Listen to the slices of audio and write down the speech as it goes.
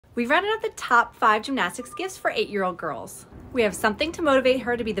We rounded out the top 5 gymnastics gifts for 8-year-old girls. We have something to motivate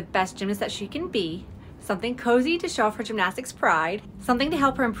her to be the best gymnast that she can be, something cozy to show off her gymnastics pride, something to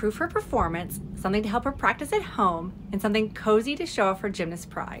help her improve her performance, something to help her practice at home, and something cozy to show off her gymnast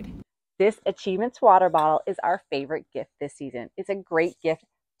pride. This Achievements water bottle is our favorite gift this season. It's a great gift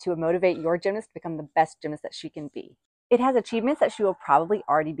to motivate your gymnast to become the best gymnast that she can be. It has achievements that she will probably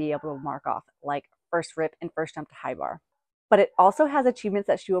already be able to mark off, like first rip and first jump to high bar. But it also has achievements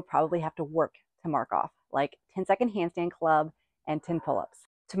that she will probably have to work to mark off, like 10-second handstand club and 10 pull-ups.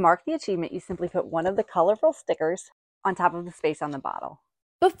 To mark the achievement, you simply put one of the colorful stickers on top of the space on the bottle.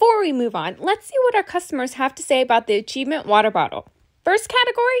 Before we move on, let's see what our customers have to say about the Achievement water bottle. First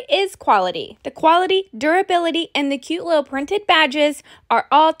category is quality. The quality, durability, and the cute little printed badges are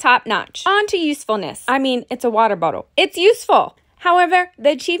all top-notch. On to usefulness. I mean, it's a water bottle. It's useful. However,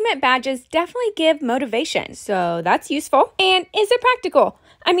 the achievement badges definitely give motivation, so that's useful. And is it practical?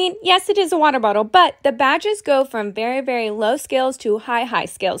 I mean, yes, it is a water bottle, but the badges go from very, very low skills to high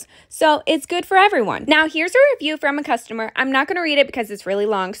skills, so it's good for everyone. Now, here's a review from a customer. I'm not going to read it because it's really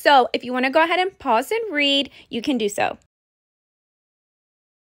long, so if you want to go ahead and pause and read, you can do so.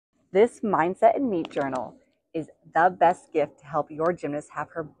 This Mindset and Meet journal is the best gift to help your gymnast have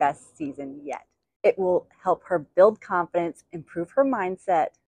her best season yet. It will help her build confidence, improve her mindset,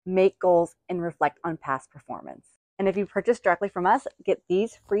 make goals, and reflect on past performance. And if you purchase directly from us, get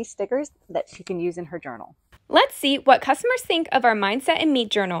these free stickers that she can use in her journal. Let's see what customers think of our Mindset and Meet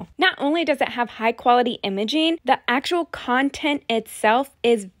journal. Not only does it have high quality imaging, the actual content itself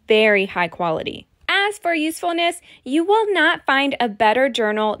is very high quality. As for usefulness, you will not find a better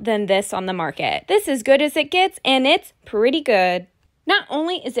journal than this on the market. This is as good as it gets, and it's pretty good. Not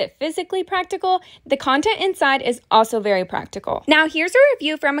only is it physically practical, the content inside is also very practical. Now, here's a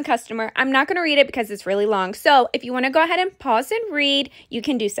review from a customer. I'm not going to read it because it's really long, so if you want to go ahead and pause and read, you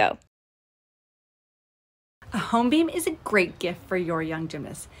can do so. A home beam is a great gift for your young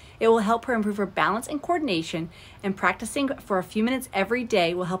gymnast. It will help her improve her balance and coordination, and practicing for a few minutes every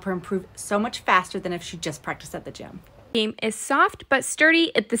day will help her improve so much faster than if she just practiced at the gym. Beam is soft but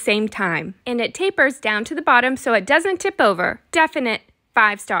sturdy at the same time, and it tapers down to the bottom so it doesn't tip over. Definite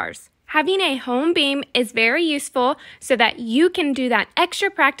 5 stars. Having a home beam is very useful so that you can do that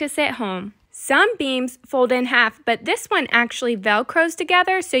extra practice at home. Some beams fold in half, but this one actually velcros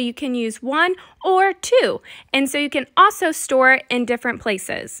together so you can use 1 or 2, and so you can also store it in different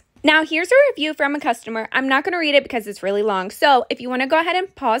places. Now, here's a review from a customer. I'm not going to read it because it's really long, so if you want to go ahead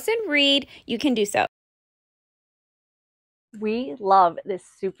and pause and read, you can do so. We love this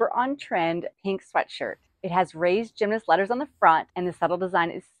super on-trend pink sweatshirt. It has raised gymnast letters on the front, and the subtle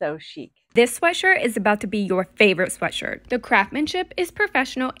design is so chic. This sweatshirt is about to be your favorite sweatshirt. The craftsmanship is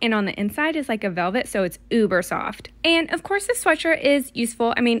professional, and on the inside is like a velvet, so it's uber soft. And of course, this sweatshirt is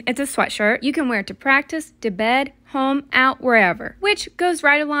useful. I mean, it's a sweatshirt. You can wear it to practice, to bed, home, out, wherever. Which goes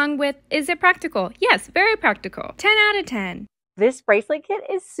right along with, is it practical? Yes, very practical. 10 out of 10. This bracelet kit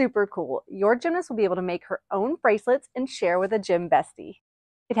is super cool. Your gymnast will be able to make her own bracelets and share with a gym bestie.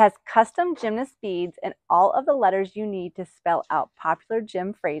 It has custom gymnast beads and all of the letters you need to spell out popular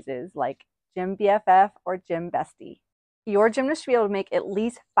gym phrases like Gym BFF or Gym Bestie. Your gymnast should be able to make at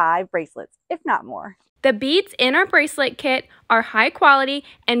least 5 bracelets, if not more. The beads in our bracelet kit are high quality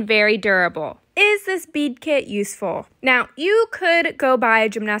and very durable. Is this bead kit useful? Now, you could go buy a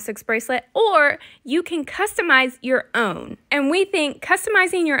gymnastics bracelet or you can customize your own. And we think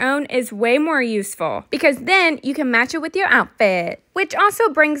customizing your own is way more useful because then you can match it with your outfit. Which also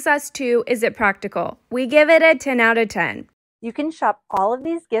brings us to, is it practical? We give it a 10 out of 10. You can shop all of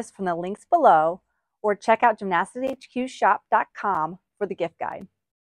these gifts from the links below or check out gymnasticshqshop.com for the gift guide.